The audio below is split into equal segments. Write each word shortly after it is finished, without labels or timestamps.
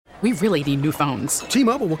We really need new phones.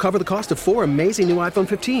 T-Mobile will cover the cost of 4 amazing new iPhone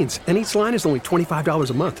 15s, and each line is only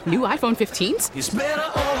 $25 a month. New iPhone 15s? It's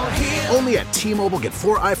better over here. Only at T-Mobile, get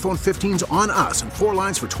 4 iPhone 15s on us and 4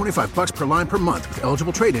 lines for $25 per line per month with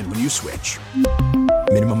eligible trade-in when you switch.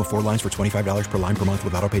 Minimum of 4 lines for $25 per line per month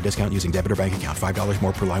with autopay discount using debit or bank account. $5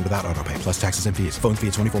 more per line without autopay, plus taxes and fees. Phone fee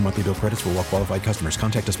at 24 monthly bill credits for well-qualified customers.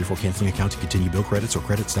 Contact us before canceling account to continue bill credits or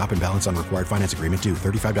credit stop and balance on required finance agreement due.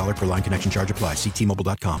 $35 per line connection charge applies. See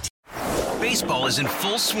T-Mobile.com. Baseball is in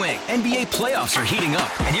full swing. NBA playoffs are heating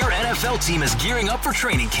up, and your NFL team is gearing up for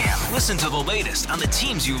training camp. Listen to the latest on the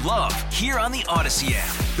teams you love here on the Odyssey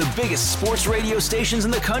app. The biggest sports radio stations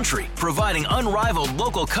in the country, providing unrivaled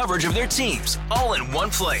local coverage of their teams, all in one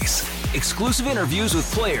place. Exclusive interviews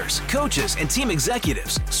with players, coaches, and team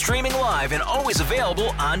executives, streaming live and always available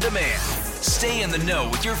on demand. Stay in the know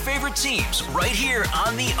with your favorite teams right here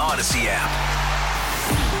on the Odyssey app.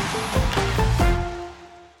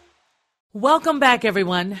 Welcome back,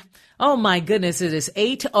 everyone. Oh, my goodness. It is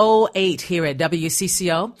 8:08 here at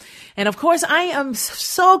WCCO. And, of course, I am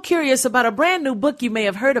so curious about a brand new book you may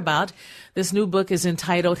have heard about. This new book is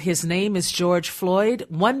entitled His Name is George Floyd,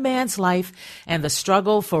 One Man's Life and the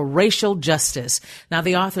Struggle for Racial Justice. Now,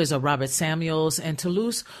 the authors are Robert Samuels and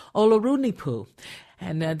Toulouse Olorunnipu.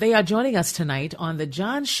 And they are joining us tonight on the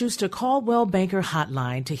John Schuster Coldwell Banker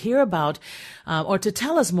Hotline to hear about or to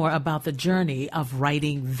tell us more about the journey of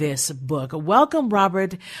writing this book. Welcome,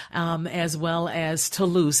 Robert, as well as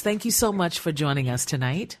Toulouse. Thank you so much for joining us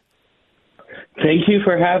tonight. Thank you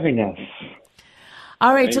for having us.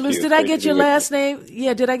 All right, Toulouse, did I get your last name?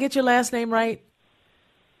 Yeah, did I get your last name right?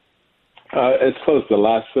 It's close. The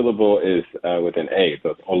last syllable is with an A, so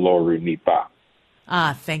it's Olorunnipa.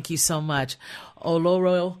 Thank you so much.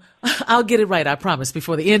 Oloro. I'll get it right, I promise,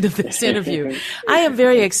 before the end of this interview. I am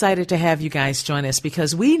very excited to have you guys join us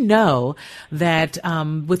because we know that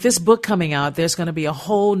with this book coming out, there's going to be a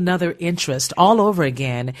whole nother interest all over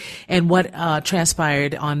again in what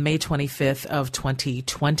transpired on May 25th of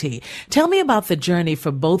 2020. Tell me about the journey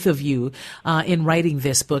for both of you in writing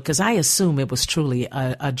this book, because I assume it was truly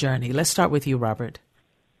a journey. Let's start with you, Robert.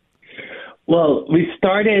 Well, we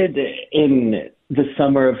started in the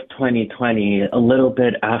summer of 2020, a little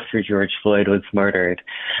bit after George Floyd was murdered.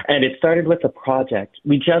 And it started with a project.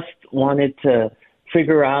 We just wanted to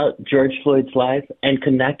figure out George Floyd's life and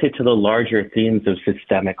connect it to the larger themes of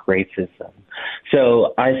systemic racism.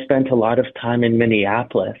 So I spent a lot of time in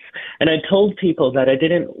Minneapolis, and I told people that I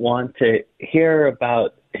didn't want to hear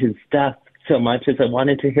about his death so much as I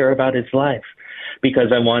wanted to hear about his life,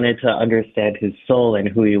 because I wanted to understand his soul and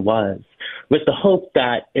who he was, with the hope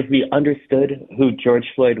that if we understood who George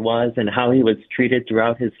Floyd was and how he was treated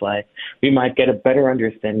throughout his life, we might get a better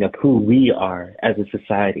understanding of who we are as a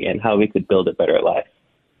society and how we could build a better life.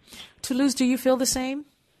 Toulouse, do you feel the same?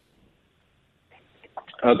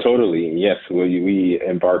 Totally, yes. We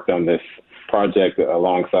embarked on this project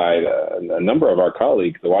alongside a number of our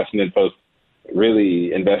colleagues. The Washington Post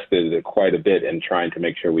really invested quite a bit in trying to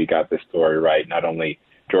make sure we got this story right, not only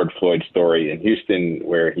George Floyd's story in Houston,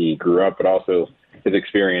 where he grew up, but also his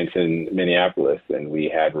experience in Minneapolis. And we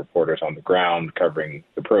had reporters on the ground covering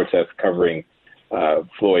the protests, covering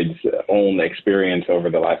Floyd's own experience over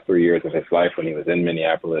the last 3 years of his life when he was in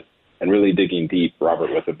Minneapolis, and really digging deep.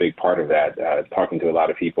 Robert was a big part of that, talking to a lot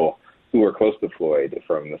of people who were close to Floyd,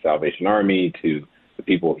 from the Salvation Army to the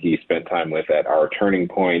people he spent time with at Our Turning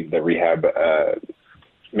Point, the rehab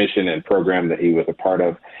mission and program that he was a part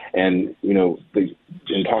of. And, you know,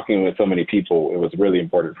 in talking with so many people, it was really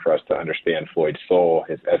important for us to understand Floyd's soul,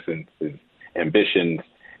 his essence, his ambitions,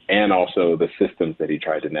 and also the systems that he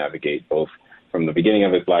tried to navigate, both from the beginning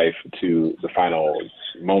of his life to the final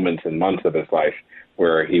moments and months of his life,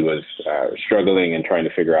 where he was struggling and trying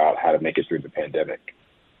to figure out how to make it through the pandemic.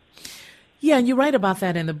 Yeah, and you write about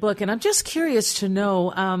that in the book. And I'm just curious to know,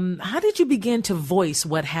 how did you begin to voice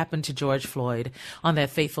what happened to George Floyd on that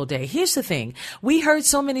fateful day? Here's the thing. We heard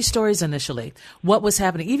so many stories initially, what was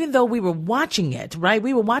happening, even though we were watching it, right?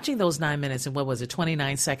 We were watching those 9 minutes and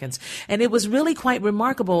 29 seconds. And it was really quite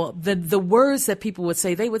remarkable, the words that people would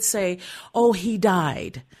say. They would say, oh, he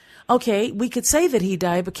died. Okay, we could say that he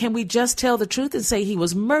died, but can we just tell the truth and say he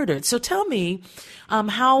was murdered? So tell me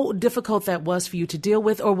how difficult that was for you to deal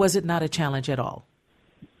with, or was it not a challenge at all?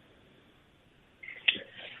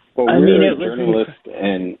 Well, we're journalists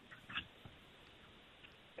and...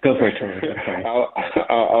 Go for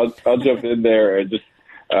it. I'll jump in there and just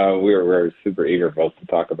we're super eager both to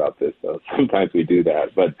talk about this, so sometimes we do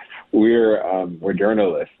that. But we're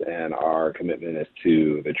journalists, and our commitment is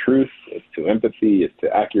to the truth, it's to empathy, it's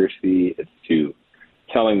to accuracy, it's to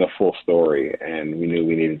telling the full story. And we knew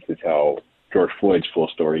we needed to tell George Floyd's full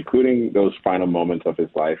story, including those final moments of his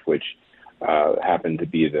life, which happened to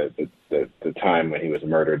be the time when he was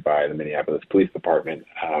murdered by the Minneapolis Police Department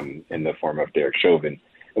in the form of Derek Chauvin.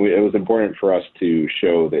 And it was important for us to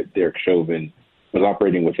show that Derek Chauvin was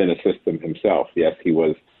operating within a system himself. Yes, he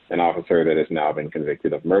was an officer that has now been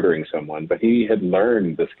convicted of murdering someone, but he had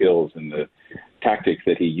learned the skills and the tactics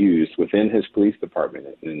that he used within his police department.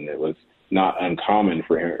 And it was not uncommon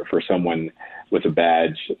for someone with a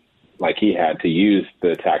badge like he had to use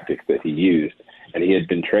the tactics that he used. And he had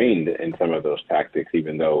been trained in some of those tactics,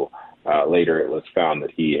 even though later it was found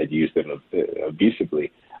that he had used them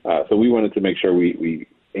abusively. So we wanted to make sure we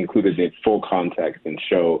included the full context and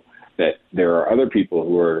show that there are other people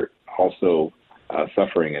who are also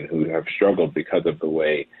suffering and who have struggled because of the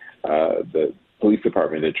way the police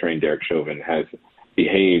department that trained Derek Chauvin has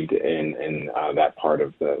behaved in that part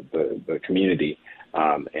of the community.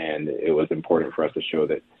 And it was important for us to show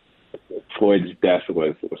that Floyd's death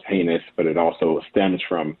was heinous, but it also stems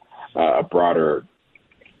from a broader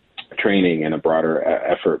training and a broader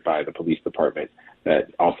effort by the police department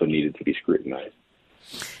that also needed to be scrutinized.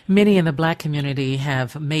 Many in the black community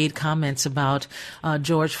have made comments about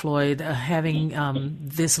George Floyd having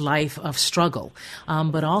this life of struggle,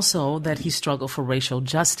 but also that he struggled for racial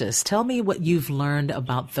justice. Tell me what you've learned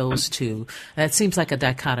about those two. That seems like a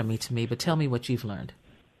dichotomy to me, but tell me what you've learned.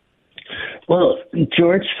 Well,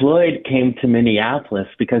 George Floyd came to Minneapolis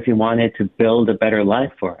because he wanted to build a better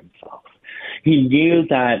life for himself. He knew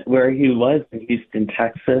that where he was in Houston,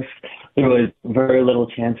 Texas, there was very little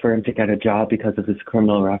chance for him to get a job because of his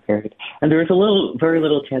criminal record. And there was very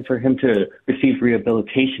little chance for him to receive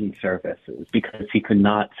rehabilitation services because he could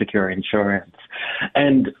not secure insurance.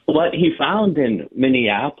 And what he found in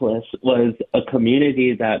Minneapolis was a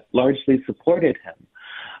community that largely supported him.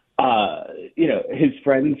 His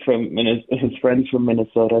friends from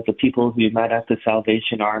Minnesota, the people who met at the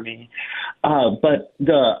Salvation Army. But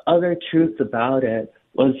the other truth about it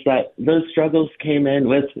was that those struggles came in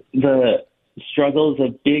with the struggles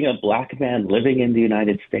of being a black man living in the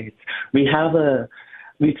United States. We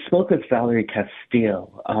spoke with Valerie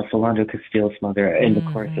Castile, Philando Castile's mother, in the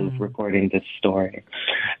course of recording this story.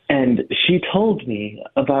 And she told me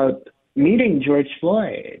about meeting George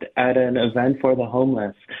Floyd at an event for the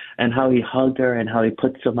homeless and how he hugged her and how he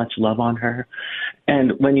put so much love on her.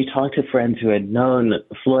 And when you talk to friends who had known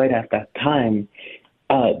Floyd at that time,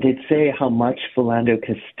 they'd say how much Philando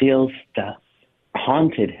Castile's death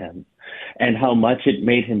haunted him and how much it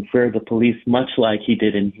made him fear the police, much like he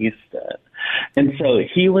did in Houston. And so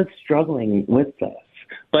he was struggling with this,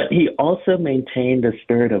 but he also maintained a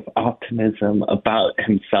spirit of optimism about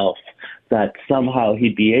himself, that somehow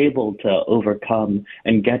he'd be able to overcome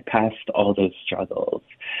and get past all those struggles.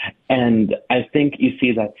 And I think you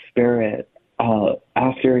see that spirit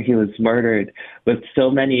after he was murdered with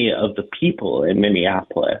so many of the people in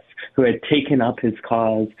Minneapolis who had taken up his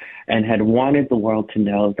cause and had wanted the world to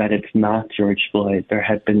know that it's not George Floyd. There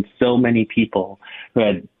had been so many people who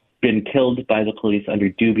had been killed by the police under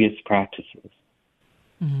dubious practices.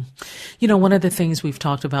 Mm-hmm. You know, one of the things we've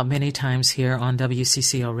talked about many times here on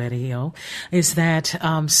WCCO Radio is that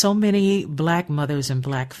so many black mothers and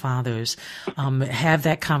black fathers have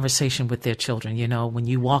that conversation with their children. You know, when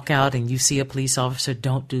you walk out and you see a police officer,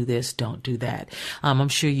 don't do this, don't do that. I'm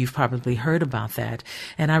sure you've probably heard about that.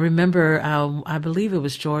 And I remember, I believe it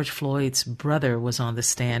was George Floyd's brother was on the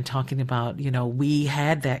stand talking about, you know, we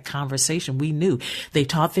had that conversation. We knew. They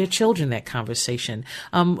taught their children that conversation.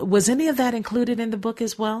 Was any of that included in the book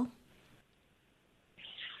as well?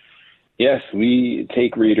 Yes, we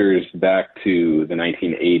take readers back to the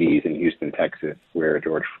 1980s in Houston, Texas, where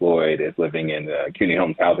George Floyd is living in the CUNY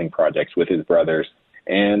Homes housing projects with his brothers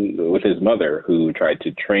and with his mother, who tried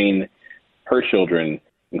to train her children,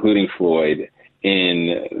 including Floyd,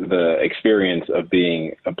 in the experience of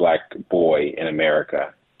being a black boy in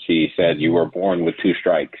America. She said, you were born with two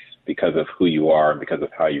strikes because of who you are and because of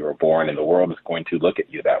how you were born, and the world is going to look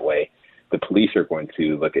at you that way. The police are going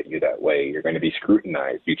to look at you that way. You're going to be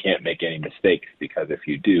scrutinized. You can't make any mistakes, because if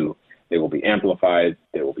you do, they will be amplified,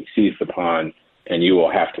 they will be seized upon, and you will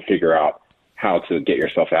have to figure out how to get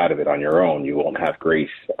yourself out of it on your own. You won't have grace.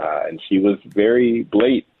 And she was very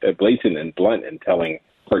blatant and blunt in telling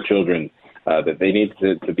her children that they need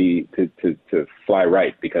to fly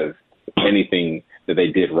right, because anything that they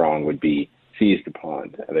did wrong would be seized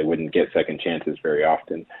upon. They wouldn't get second chances very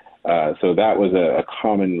often. So that was a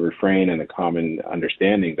common refrain and a common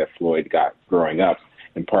understanding that Floyd got growing up,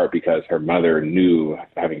 in part because her mother knew,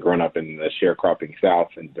 having grown up in the sharecropping South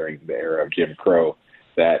and during the era of Jim Crow,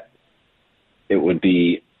 that it would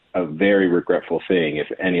be a very regretful thing if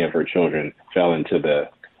any of her children fell into the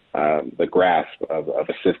the grasp of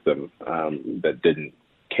a system that didn't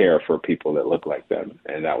care for people that looked like them.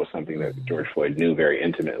 And that was something that George Floyd knew very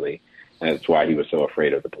intimately. And that's why he was so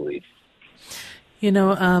afraid of the police. You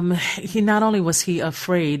know, he not only was he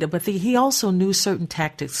afraid, but he also knew certain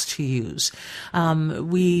tactics to use.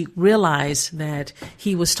 We realized that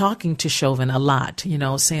he was talking to Chauvin a lot, you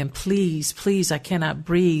know, saying, please, please, I cannot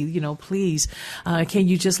breathe, you know, please, can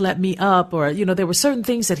you just let me up? Or, you know, there were certain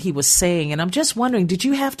things that he was saying. And I'm just wondering, did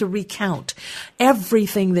you have to recount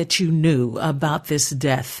everything that you knew about this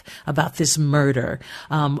death, about this murder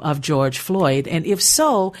of George Floyd? And if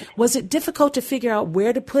so, was it difficult to figure out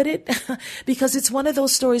where to put it? Because it's one of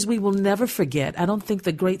those stories we will never forget. I don't think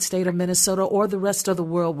the great state of Minnesota or the rest of the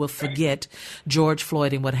world will forget George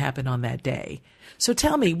Floyd and what happened on that day. So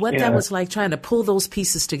tell me what that was like, trying to pull those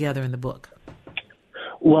pieces together in the book.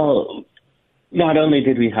 Well, not only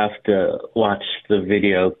did we have to watch the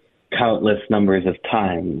video countless numbers of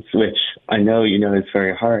times, which I know you know is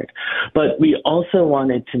very hard, but we also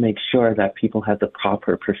wanted to make sure that people had the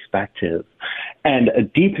proper perspective and a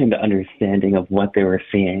deepened understanding of what they were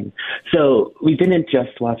seeing. So we didn't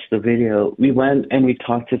just watch the video. We went and we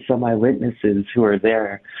talked to some eyewitnesses who were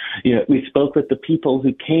there. You know, we spoke with the people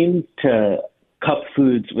who came to Cup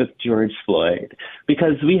Foods with George Floyd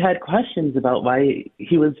because we had questions about why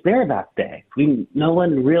he was there that day. No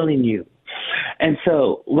one really knew. And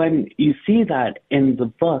so when you see that in the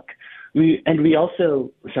book, we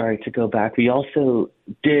also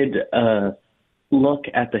did look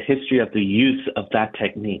at the history of the use of that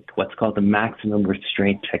technique, what's called the maximal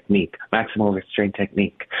restraint technique,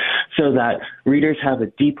 so that readers have a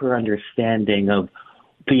deeper understanding of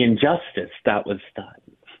the injustice that was done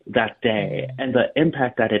that day and the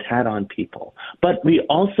impact that it had on people. But we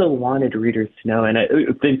also wanted readers to know, and I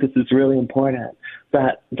think this is really important,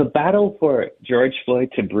 that the battle for George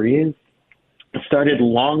Floyd to breathe started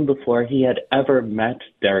long before he had ever met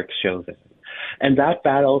Derek Chauvin. And that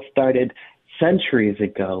battle started centuries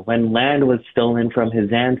ago when land was stolen from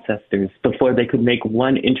his ancestors before they could make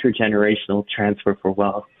one intergenerational transfer for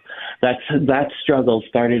wealth. That struggle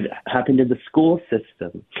happened in the school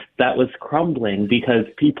system that was crumbling because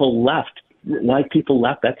white people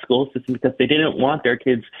left that school system because they didn't want their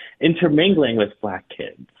kids intermingling with black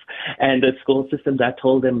kids. And the school system that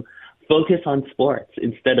told them, focus on sports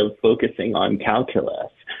instead of focusing on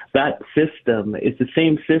calculus. That system is the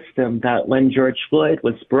same system that when George Floyd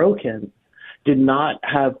was broken, did not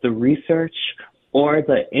have the research or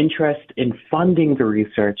the interest in funding the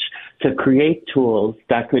research to create tools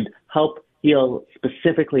that could help heal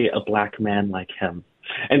specifically a black man like him.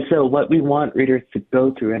 And so what we want readers to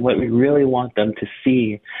go through and what we really want them to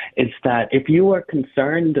see is that if you are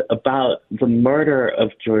concerned about the murder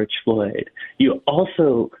of George Floyd, you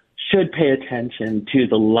also should pay attention to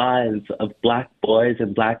the lives of black boys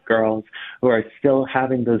and black girls who are still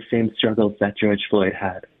having those same struggles that George Floyd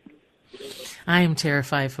had. I am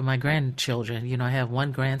terrified for my grandchildren. You know, I have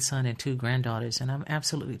one grandson and two granddaughters, and I'm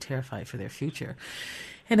absolutely terrified for their future.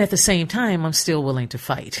 And at the same time, I'm still willing to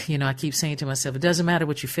fight. You know, I keep saying to myself, it doesn't matter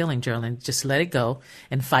what you're feeling, Geraldine, just let it go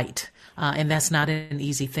and fight. And that's not an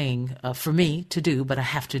easy thing for me to do, but I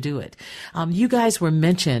have to do it. You guys were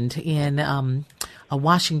mentioned in a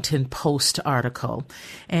Washington Post article,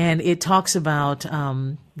 and it talks about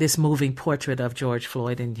this moving portrait of George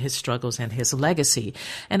Floyd and his struggles and his legacy.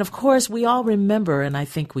 And of course, we all remember, and I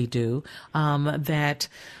think we do, that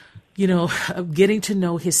you know, getting to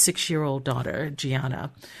know his 6-year-old daughter, Gianna,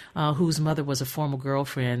 whose mother was a former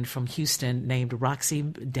girlfriend from Houston named Roxy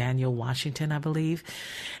Daniel Washington, I believe.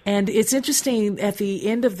 And it's interesting at the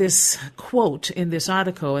end of this quote in this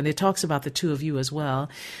article, and it talks about the two of you as well.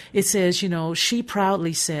 It says, you know, she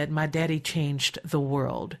proudly said, "My daddy changed the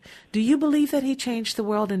world." Do you believe that he changed the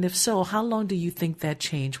world? And if so, how long do you think that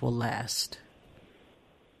change will last?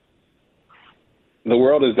 The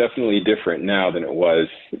world is definitely different now than it was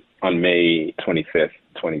on May 25th,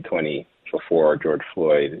 2020, before George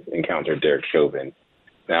Floyd encountered Derek Chauvin.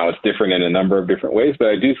 Now, it's different in a number of different ways, but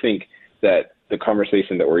I do think that the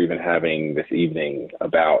conversation that we're even having this evening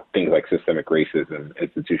about things like systemic racism,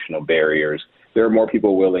 institutional barriers, there are more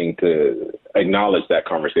people willing to acknowledge that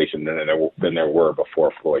conversation than there were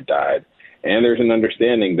before Floyd died. And there's an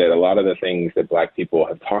understanding that a lot of the things that Black people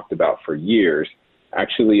have talked about for years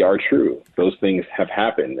actually are true. Those things have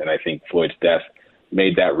happened, and I think Floyd's death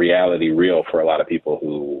made that reality real for a lot of people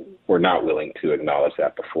who were not willing to acknowledge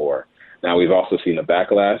that before. Now, we've also seen a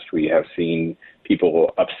backlash. We have seen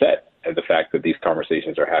people upset at the fact that these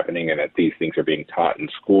conversations are happening and that these things are being taught in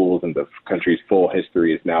schools and the country's full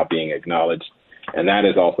history is now being acknowledged. And that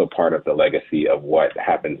is also part of the legacy of what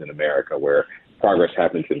happens in America, where progress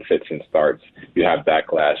happens in fits and starts. You have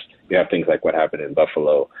backlash. You have things like what happened in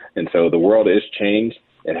Buffalo. And so the world is changed.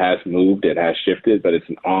 It has moved. It has shifted, but it's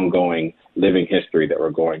an ongoing living history that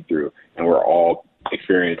we're going through, and we're all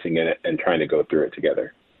experiencing it and trying to go through it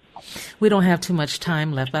together. We don't have too much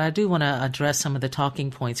time left, but I do want to address some of the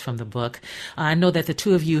talking points from the book. I know that the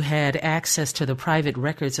two of you had access to the private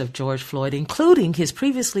records of George Floyd, including his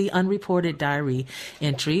previously unreported diary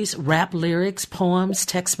entries, rap lyrics, poems,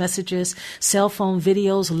 text messages, cell phone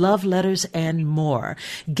videos, love letters, and more.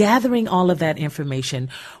 Gathering all of that information,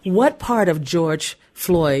 what part of George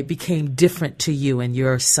Floyd became different to you in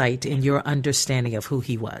your sight, in your understanding of who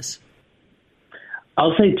he was?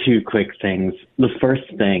 I'll say two quick things. The first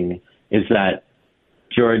thing is that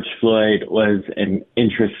George Floyd was an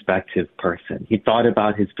introspective person. He thought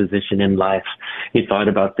about his position in life. He thought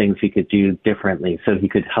about things he could do differently so he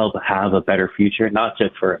could help have a better future, not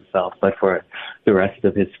just for himself, but for the rest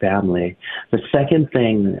of his family. The second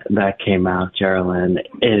thing that came out, Geraldine,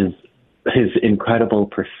 is his incredible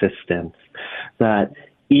persistence, that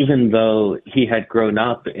even though he had grown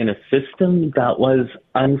up in a system that was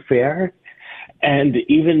unfair, and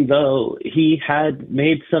even though he had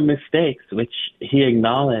made some mistakes, which he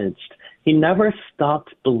acknowledged, he never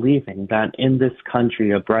stopped believing that in this country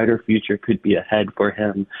a brighter future could be ahead for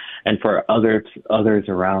him and for others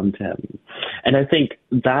around him. And I think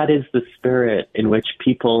that is the spirit in which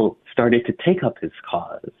people started to take up his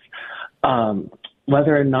cause,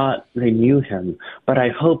 whether or not they knew him. But I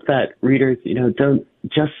hope that readers, don't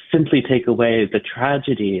just simply take away the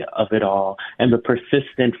tragedy of it all and the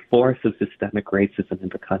persistent force of systemic racism in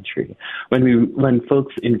the country. When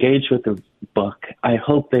folks engage with the book, I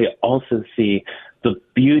hope they also see the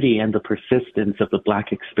beauty and the persistence of the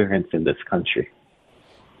Black experience in this country.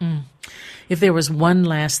 If there was one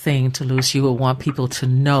last thing, Toulouse, you would want people to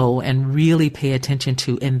know and really pay attention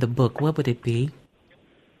to in the book, what would it be?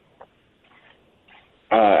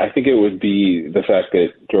 I think it would be the fact that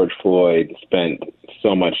George Floyd spent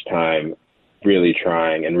so much time really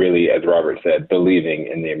trying and really, as Robert said, believing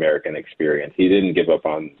in the American experience. He didn't give up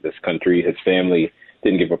on this country. His family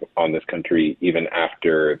didn't give up on this country even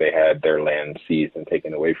after they had their land seized and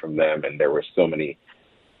taken away from them. And there were so many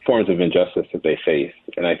forms of injustice that they faced.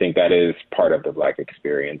 And I think that is part of the Black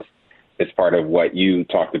experience. It's part of what you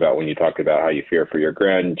talked about when you talked about how you fear for your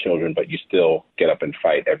grandchildren, but you still get up and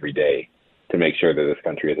fight every day to make sure that this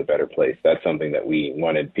country is a better place. That's something that we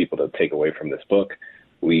wanted people to take away from this book.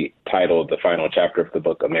 We titled the final chapter of the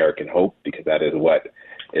book American Hope, because that is what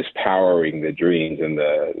is powering the dreams and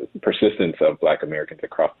the persistence of Black Americans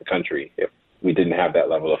across the country. If we didn't have that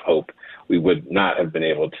level of hope, we would not have been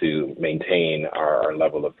able to maintain our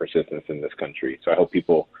level of persistence in this country. So I hope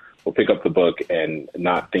people will pick up the book and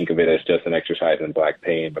not think of it as just an exercise in Black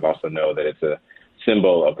pain, but also know that it's a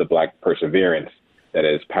symbol of the Black perseverance that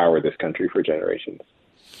has powered this country for generations.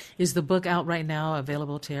 Is the book out right now,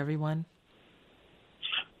 available to everyone?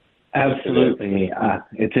 Absolutely.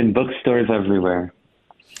 It's in bookstores everywhere.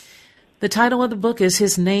 The title of the book is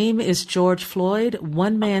His Name is George Floyd,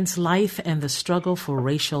 One Man's Life and the Struggle for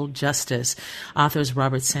Racial Justice. Authors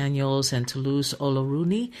Robert Samuels and Toulouse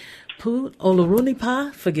Olorunnipa,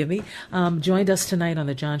 joined us tonight on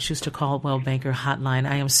the John Schuster Caldwell Banker Hotline.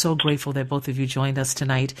 I am so grateful that both of you joined us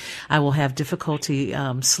tonight. I will have difficulty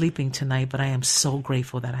sleeping tonight, but I am so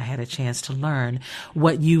grateful that I had a chance to learn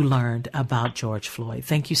what you learned about George Floyd.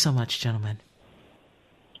 Thank you so much, gentlemen.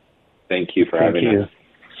 Thank you for having us.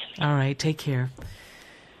 All right, take care.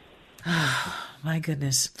 My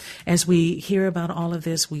goodness. As we hear about all of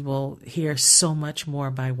this, we will hear so much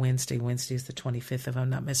more by Wednesday. Wednesday is the 25th, if I'm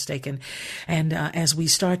not mistaken. And as we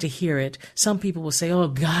start to hear it, some people will say, oh,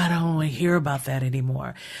 God, I don't want to hear about that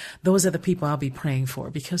anymore. Those are the people I'll be praying for,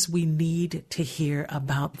 because we need to hear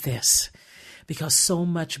about this, because so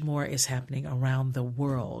much more is happening around the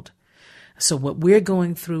world. So what we're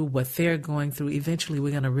going through, what they're going through, eventually we're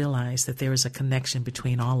going to realize that there is a connection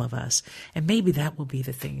between all of us. And maybe that will be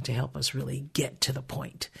the thing to help us really get to the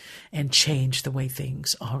point and change the way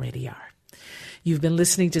things already are. You've been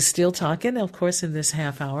listening to Still Talking, of course, in this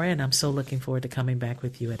half hour, and I'm so looking forward to coming back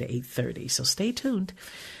with you at 8:30. So stay tuned.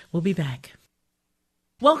 We'll be back.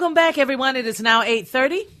 Welcome back, everyone. It is now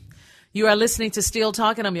 8:30. You are listening to Still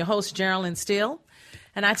Talking. I'm your host, Geraldine Steele.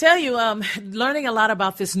 And I tell you, learning a lot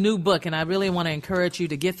about this new book, and I really want to encourage you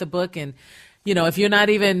to get the book. And, if you're not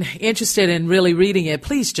even interested in really reading it,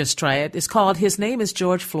 please just try it. It's called His Name is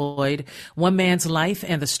George Floyd, One Man's Life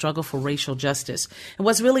and the Struggle for Racial Justice. And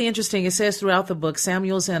what's really interesting, it says throughout the book,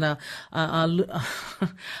 Samuels and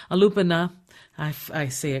Olorunnipa, I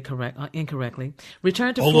say it incorrectly,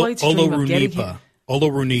 returned to Floyd's dream of getting him.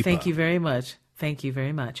 Olorunnipa. Thank you very much. Thank you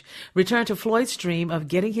very much. Returned to Floyd's dream of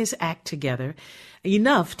getting his act together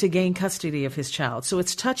enough to gain custody of his child. So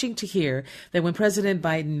it's touching to hear that when President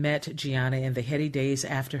Biden met Gianna in the heady days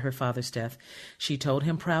after her father's death, she told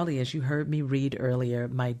him proudly, as you heard me read earlier,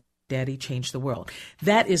 "My daddy changed the world."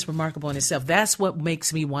 That is remarkable in itself. That's what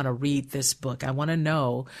makes me want to read this book. I want to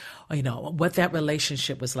know, what that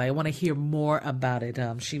relationship was like. I want to hear more about it.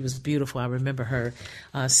 She was beautiful. I remember her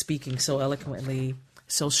speaking so eloquently,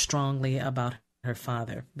 so strongly about her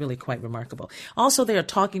father. Really quite remarkable. Also, there are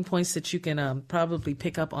talking points that you can probably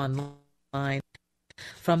pick up online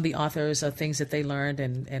from the authors of things that they learned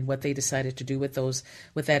and what they decided to do with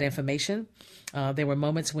that information. There were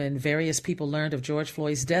moments when various people learned of George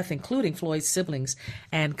Floyd's death, including Floyd's siblings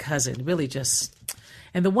and cousin. Really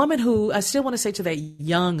and the woman who, I still want to say to that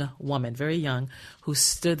young woman, very young, who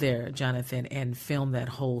stood there, Jonathan, and filmed that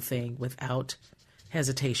whole thing without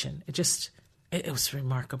hesitation. It was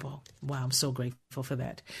remarkable. Wow, I'm so grateful for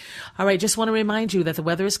that. All right, just want to remind you that the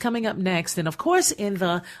weather is coming up next. And of course, in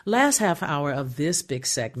the last half hour of this big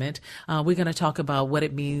segment, we're going to talk about what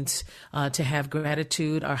it means to have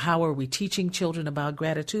gratitude, or how are we teaching children about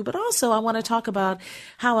gratitude. But also, I want to talk about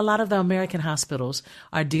how a lot of the American hospitals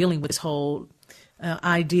are dealing with this whole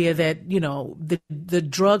idea that, the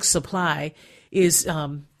drug supply is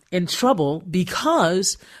in trouble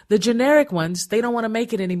because the generic ones, they don't want to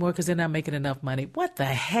make it anymore because they're not making enough money. What the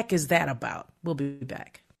heck is that about? We'll be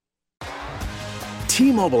back.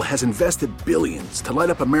 T-Mobile has invested billions to light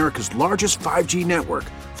up America's largest 5G network,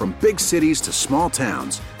 from big cities to small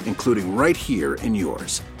towns, including right here in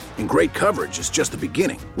yours. And great coverage is just the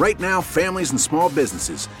beginning. Right now, families and small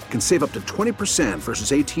businesses can save up to 20%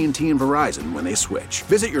 versus AT&T and Verizon when they switch.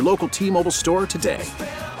 Visit your local T-Mobile store today.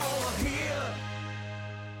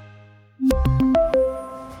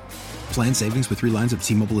 Plan savings with 3 lines of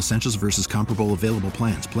T-Mobile Essentials versus comparable available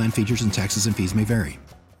plans. Plan features and taxes and fees may vary.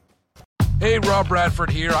 Hey, Rob Bradford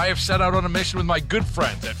here. I have set out on a mission with my good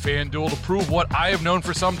friends at FanDuel to prove what I have known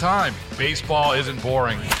for some time. Baseball isn't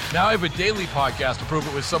boring. Now I have a daily podcast to prove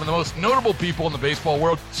it with some of the most notable people in the baseball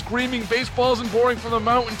world, screaming baseball isn't boring from the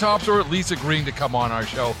mountaintops, or at least agreeing to come on our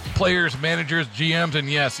show. Players, managers, GMs, and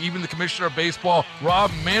yes, even the commissioner of baseball, Rob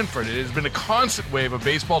Manfred. It has been a constant wave of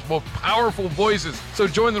baseball's most powerful voices. So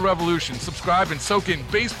join the revolution. Subscribe and soak in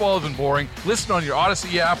Baseball Isn't Boring. Listen on your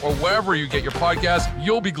Odyssey app or wherever you get your podcasts.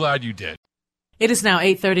 You'll be glad you did. It is now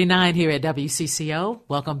 8:39 here at WCCO.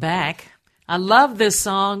 Welcome back. I love this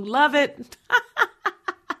song. Love it.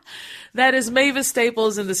 That is Mavis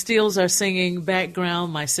Staples and the Steels are singing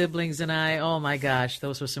background, my siblings and I. Oh, my gosh.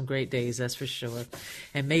 Those were some great days, that's for sure.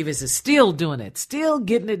 And Mavis is still doing it, still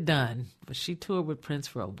getting it done. But she toured with Prince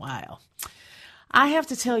for a while. I have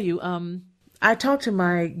to tell you, I talked to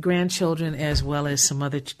my grandchildren as well as some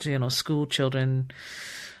other, school children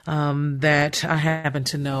that I happen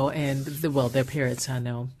to know, and their parents I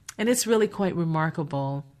know. And it's really quite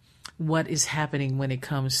remarkable what is happening when it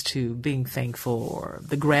comes to being thankful, or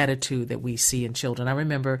the gratitude that we see in children. I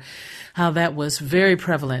remember how that was very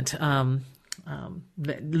prevalent.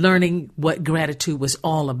 Learning what gratitude was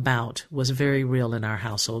all about was very real in our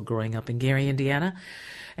household growing up in Gary, Indiana.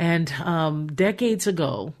 And decades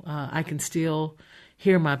ago, I can still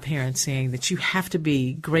hear my parents saying that you have to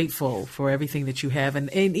be grateful for everything that you have.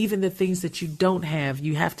 And even the things that you don't have,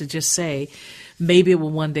 you have to just say, maybe it will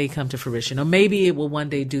one day come to fruition, or maybe it will one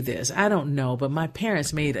day do this. I don't know. But my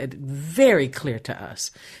parents made it very clear to us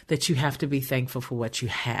that you have to be thankful for what you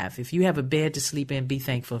have. If you have a bed to sleep in, be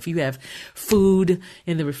thankful. If you have food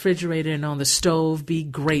in the refrigerator and on the stove, be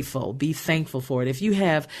grateful. Be thankful for it. If you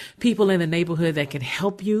have people in the neighborhood that can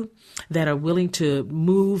help you, that are willing to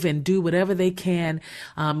move and do whatever they can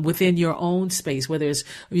within your own space, whether it's,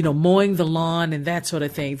 mowing the lawn and that sort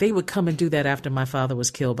of thing. They would come and do that after my father was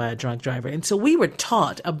killed by a drunk driver. And so we were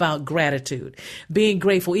taught about gratitude, being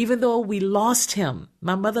grateful, even though we lost him.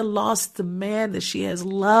 My mother lost the man that she has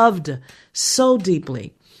loved so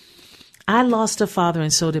deeply. I lost a father,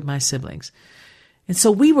 and so did my siblings. And so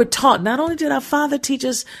we were taught, not only did our father teach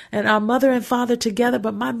us and our mother and father together,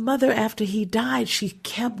 but my mother, after he died, she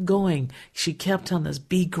kept going. She kept telling us,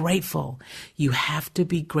 be grateful. You have to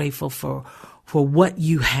be grateful for what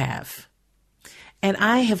you have. And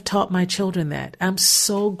I have taught my children that. I'm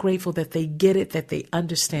so grateful that they get it, that they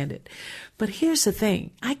understand it. But here's the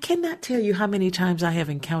thing. I cannot tell you how many times I have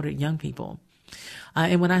encountered young people.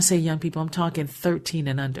 And when I say young people, I'm talking 13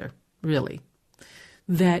 and under, really,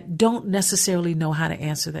 that don't necessarily know how to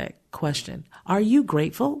answer that question. Are you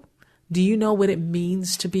grateful? Do you know what it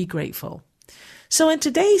means to be grateful? So in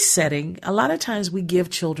today's setting, a lot of times we give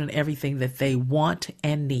children everything that they want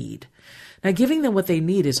and need. Now, giving them what they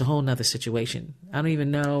need is a whole nother situation. I don't even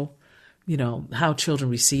know how children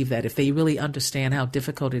receive that, if they really understand how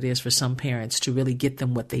difficult it is for some parents to really get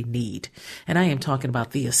them what they need. And I am talking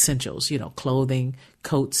about the essentials, clothing,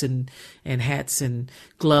 coats and hats and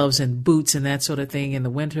gloves and boots and that sort of thing in the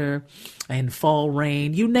winter and fall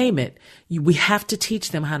rain, you name it. We have to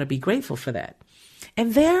teach them how to be grateful for that.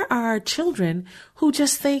 And there are children who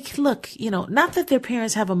just think, look, not that their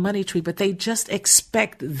parents have a money tree, but they just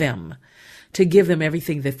expect them to give them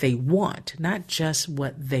everything that they want, not just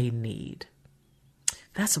what they need.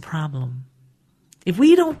 That's a problem. If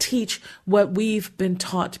we don't teach what we've been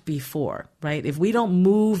taught before, right? If we don't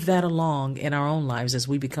move that along in our own lives as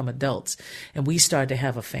we become adults and we start to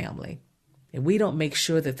have a family, if we don't make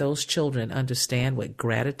sure that those children understand what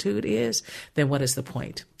gratitude is, then what is the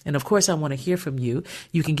point? And of course, I want to hear from you.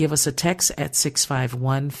 You can give us a text at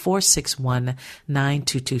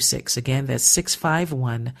 651-461-9226. Again, that's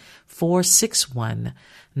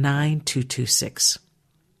 651-461-9226.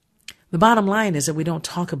 The bottom line is that we don't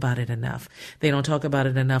talk about it enough. They don't talk about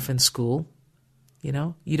it enough in school.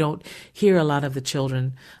 You don't hear a lot of the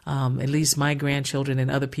children, at least my grandchildren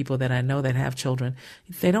and other people that I know that have children,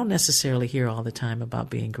 they don't necessarily hear all the time about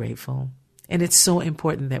being grateful. And it's so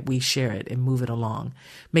important that we share it and move it along.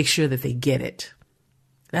 Make sure that they get it.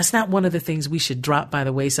 That's not one of the things we should drop by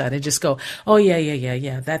the wayside and just go, oh,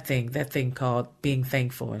 yeah. That thing called being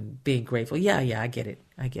thankful and being grateful. Yeah, I get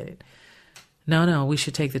it. No, we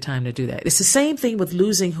should take the time to do that. It's the same thing with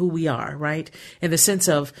losing who we are, right? In the sense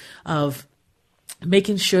of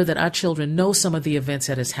making sure that our children know some of the events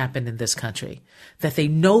that has happened in this country, that they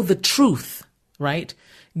know the truth, right?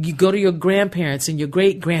 You go to your grandparents and your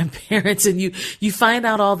great grandparents and you find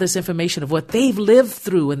out all this information of what they've lived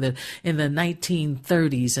through in the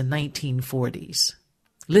 1930s and 1940s.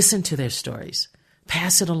 Listen to their stories,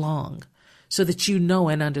 pass it along so that you know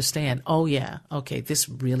and understand, oh yeah, okay, this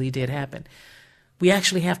really did happen. We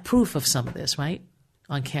actually have proof of some of this, right?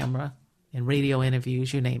 On camera, in radio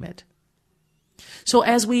interviews, you name it. So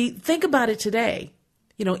as we think about it today,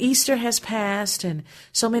 Easter has passed and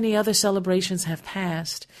so many other celebrations have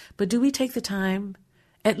passed, but do we take the time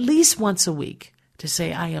at least once a week to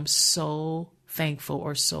say, I am so thankful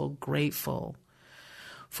or so grateful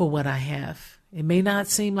for what I have? It may not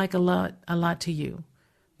seem like a lot to you,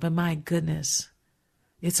 but my goodness,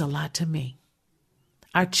 it's a lot to me.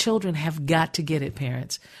 Our children have got to get it,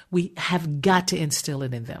 parents. We have got to instill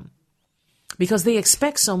it in them because they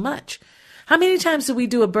expect so much. How many times do we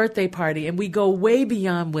do a birthday party and we go way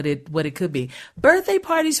beyond what it could be? Birthday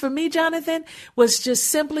parties for me, Jonathan, was just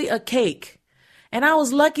simply a cake. And I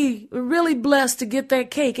was lucky, really blessed to get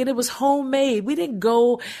that cake. And it was homemade. We didn't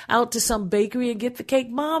go out to some bakery and get the cake.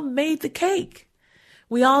 Mom made the cake.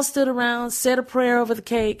 We all stood around, said a prayer over the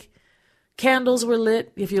cake. Candles were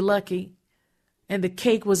lit, if you're lucky. And the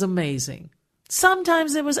cake was amazing.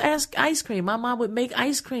 Sometimes there was ice cream. My mom would make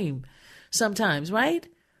ice cream sometimes, right?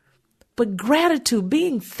 But gratitude,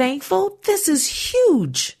 being thankful, this is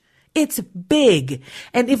huge. It's big.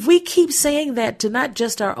 And if we keep saying that to not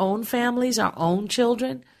just our own families, our own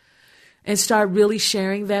children, and start really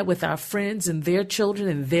sharing that with our friends and their children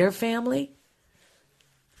and their family,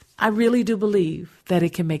 I really do believe that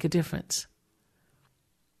it can make a difference.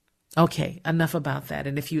 Okay, enough about that.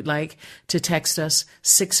 And if you'd like to text us,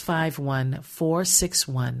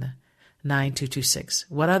 651-461-9226.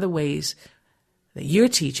 What are the ways that you're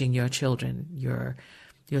teaching your children, your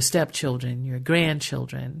stepchildren, your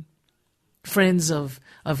grandchildren, friends of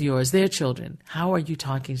yours, their children? How are you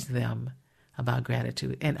talking to them about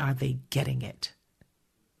gratitude? And are they getting it?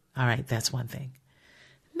 All right, that's one thing.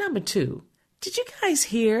 Number two, did you guys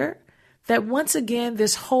hear that once again,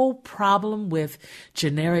 this whole problem with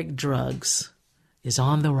generic drugs is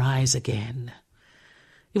on the rise again?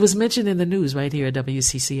 It was mentioned in the news right here at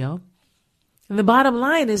WCCO. And the bottom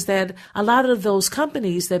line is that a lot of those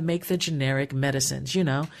companies that make the generic medicines,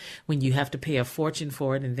 when you have to pay a fortune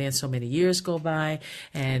for it and then so many years go by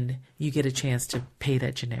and you get a chance to pay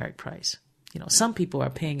that generic price. Some people are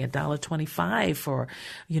paying $1.25 for,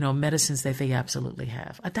 medicines that they absolutely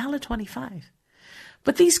have. $1.25.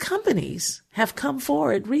 But these companies have come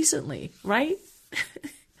forward recently, right?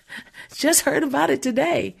 Just heard about it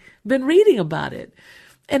today, been reading about it.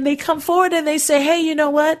 And they come forward and they say, hey, you know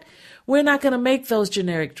what? We're not going to make those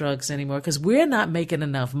generic drugs anymore because we're not making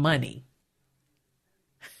enough money.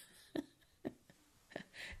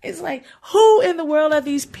 It's like, who in the world are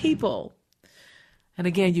these people? And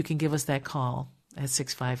again, you can give us that call at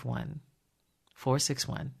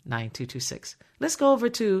 651-461-9226. Let's go over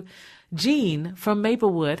to Jean from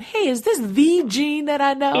Maplewood. Hey, is this the Jean that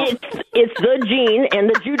I know? It's the Jean and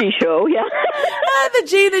the Judy Show, yeah. Hi, the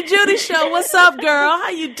Jean and Judy Show. What's up, girl? How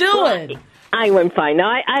you doing? I went fine. Now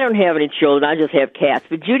I don't have any children. I just have cats.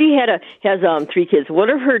 But Judy has 3 kids. One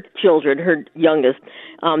of her children, her youngest,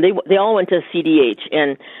 they all went to CDH,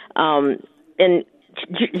 and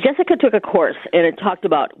Jessica took a course, and it talked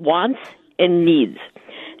about wants and needs.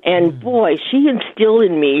 And boy, she instilled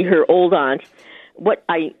in me, her old aunt, what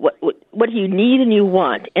you need and you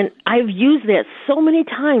want. And I've used that so many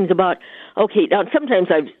times about, okay, now sometimes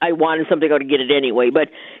I wanted something to get it anyway, but,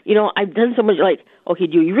 I've done so much like, okay,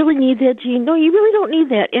 do you really need that, Jean? No, you really don't need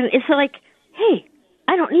that. And it's like, hey,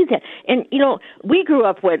 I don't need that. And, we grew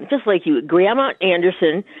up with, just like you, Grandma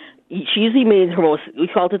Anderson, she usually made her we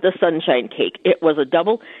called it the sunshine cake. It was a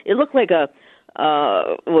double, it looked like a,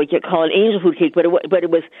 what you call an angel food cake, but it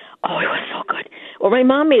was so good. Or my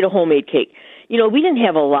mom made a homemade cake. We didn't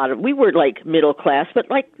have we were like middle class, but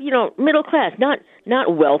middle class, not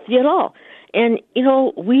wealthy at all. And,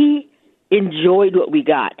 we enjoyed what we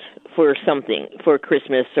got for something, for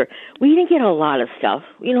Christmas, or we didn't get a lot of stuff.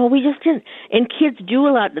 We just didn't. And kids do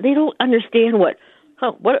a lot. They don't understand what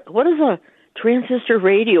is a transistor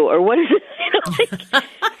radio, or what is it?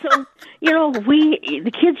 So,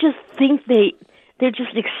 the kids just think they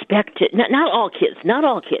just expect it. Not all kids.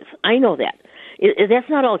 I know that. That's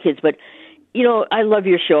not all kids, but I love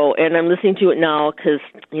your show, and I'm listening to it now because,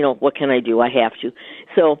 what can I do? I have to.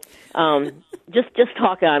 So, just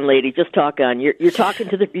talk on, lady. Just talk on. You're preaching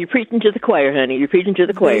to the choir, honey. You're preaching to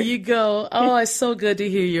the choir. There you go. Oh, it's so good to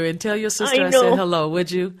hear you. And tell your sister I said hello,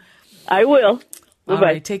 would you? I will. All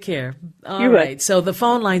right, take care. All right. So the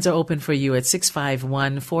phone lines are open for you at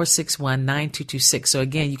 651-461-9226. So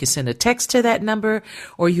again, you can send a text to that number,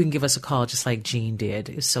 or you can give us a call just like Jean did.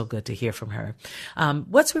 It's so good to hear from her.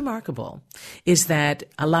 What's remarkable is that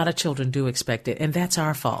a lot of children do expect it, and that's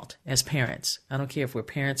our fault as parents. I don't care if we're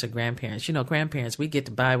parents or grandparents. Grandparents, we get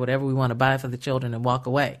to buy whatever we want to buy for the children and walk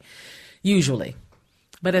away, usually.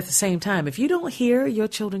 But at the same time, if you don't hear your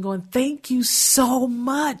children going, thank you so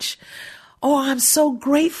much, oh, I'm so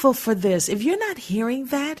grateful for this. If you're not hearing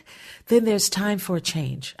that, then there's time for a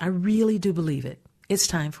change. I really do believe it. It's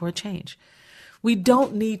time for a change. We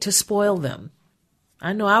don't need to spoil them.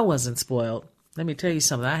 I know I wasn't spoiled. Let me tell you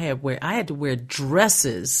something. I had to wear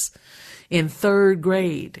dresses in 3rd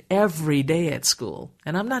grade every day at school.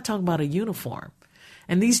 And I'm not talking about a uniform.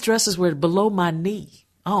 And these dresses were below my knee.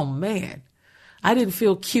 Oh, man. I didn't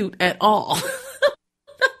feel cute at all.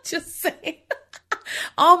 Just saying.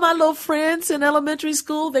 All my little friends in elementary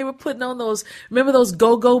school, they were putting on remember those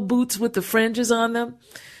go-go boots with the fringes on them?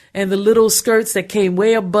 And the little skirts that came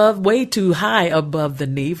way too high above the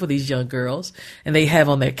knee for these young girls. And they have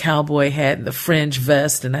on their cowboy hat and the fringe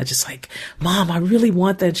vest. And I just like, Mom, I really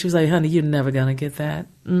want that. And she was like, honey, you're never going to get that.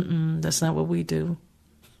 That's not what we do.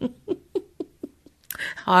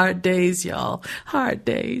 Hard days, y'all. Hard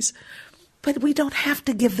days. But we don't have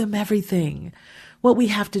to give them everything. What we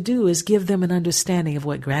have to do is give them an understanding of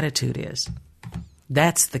what gratitude is.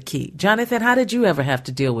 That's the key. Jonathan, how did you ever have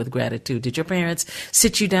to deal with gratitude? Did your parents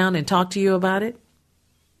sit you down and talk to you about it?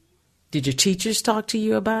 Did your teachers talk to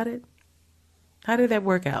you about it? How did that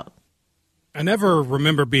work out? I never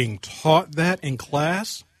remember being taught that in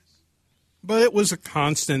class, but it was a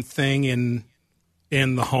constant thing in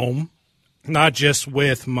the home, not just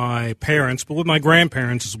with my parents, but with my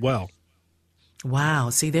grandparents as well. Wow.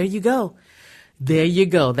 See, there you go. There you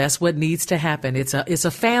go. That's what needs to happen. It's a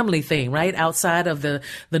family thing, right? Outside of the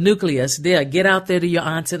nucleus. There, get out there to your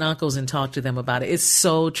aunts and uncles and talk to them about it. It's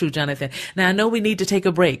so true, Jonathan. Now, I know we need to take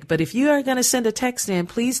a break, but if you are going to send a text in,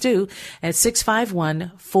 please do at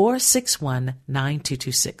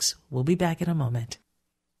 651-461-9226. We'll be back in a moment.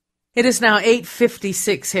 It is now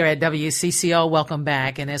 8:56 here at WCCO. Welcome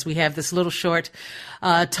back. And as we have this little short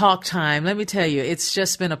talk time, let me tell you, it's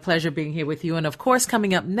just been a pleasure being here with you. And of course,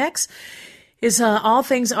 coming up next is all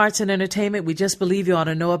things arts and entertainment. We just believe you ought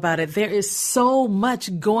to know about it. There is so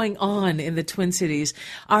much going on in the Twin Cities.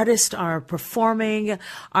 Artists are performing.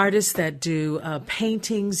 Artists that do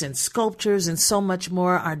paintings and sculptures and so much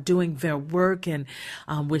more are doing their work. And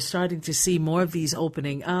we're starting to see more of these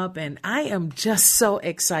opening up. And I am just so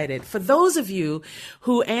excited. For those of you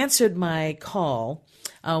who answered my call,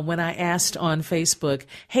 when I asked on Facebook,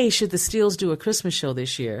 hey, should the Steels do a Christmas show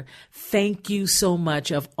this year? Thank you so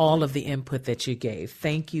much of all of the input that you gave.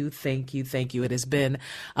 Thank you, thank you, thank you. It has been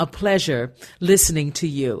a pleasure listening to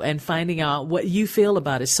you and finding out what you feel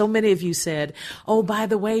about it. So many of you said, oh, by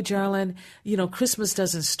the way, Jarlin, Christmas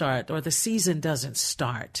doesn't start or the season doesn't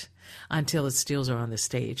start until the Steels are on the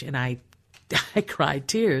stage. And I cried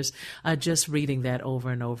tears just reading that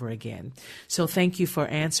over and over again. So thank you for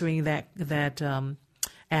answering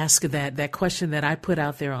ask that question that I put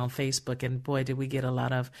out there on Facebook, and boy, did we get a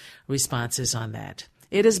lot of responses on that.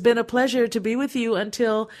 It has been a pleasure to be with you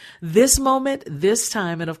until this moment, this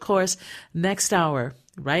time. And of course, next hour,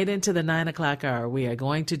 right into the 9 o'clock hour, we are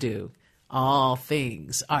going to do all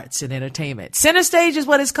things arts and entertainment. Center Stage is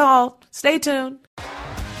what it's called. Stay tuned.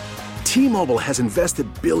 T-Mobile has invested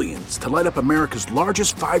billions to light up America's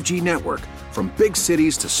largest 5G network, from big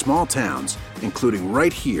cities to small towns, including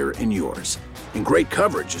right here in yours. And great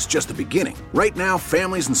coverage is just the beginning. Right now,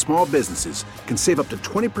 families and small businesses can save up to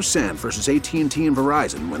 20% versus AT&T and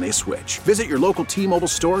Verizon when they switch. Visit your local T-Mobile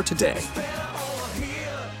store today.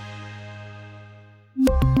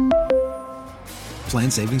 Plan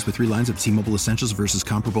savings with 3 lines of T-Mobile Essentials versus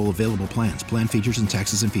comparable available plans. Plan features and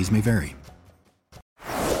taxes and fees may vary.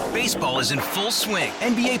 Baseball is in full swing.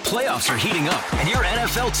 NBA playoffs are heating up, and your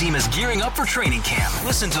NFL team is gearing up for training camp.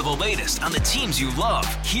 Listen to the latest on the teams you love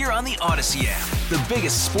here on the Odyssey app. The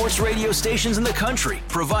biggest sports radio stations in the country,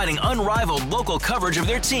 providing unrivaled local coverage of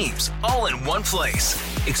their teams, all in one place.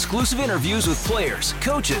 Exclusive interviews with players,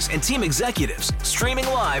 coaches, and team executives, streaming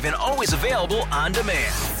live and always available on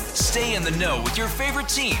demand. Stay in the know with your favorite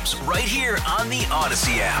teams right here on the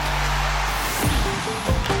Odyssey app.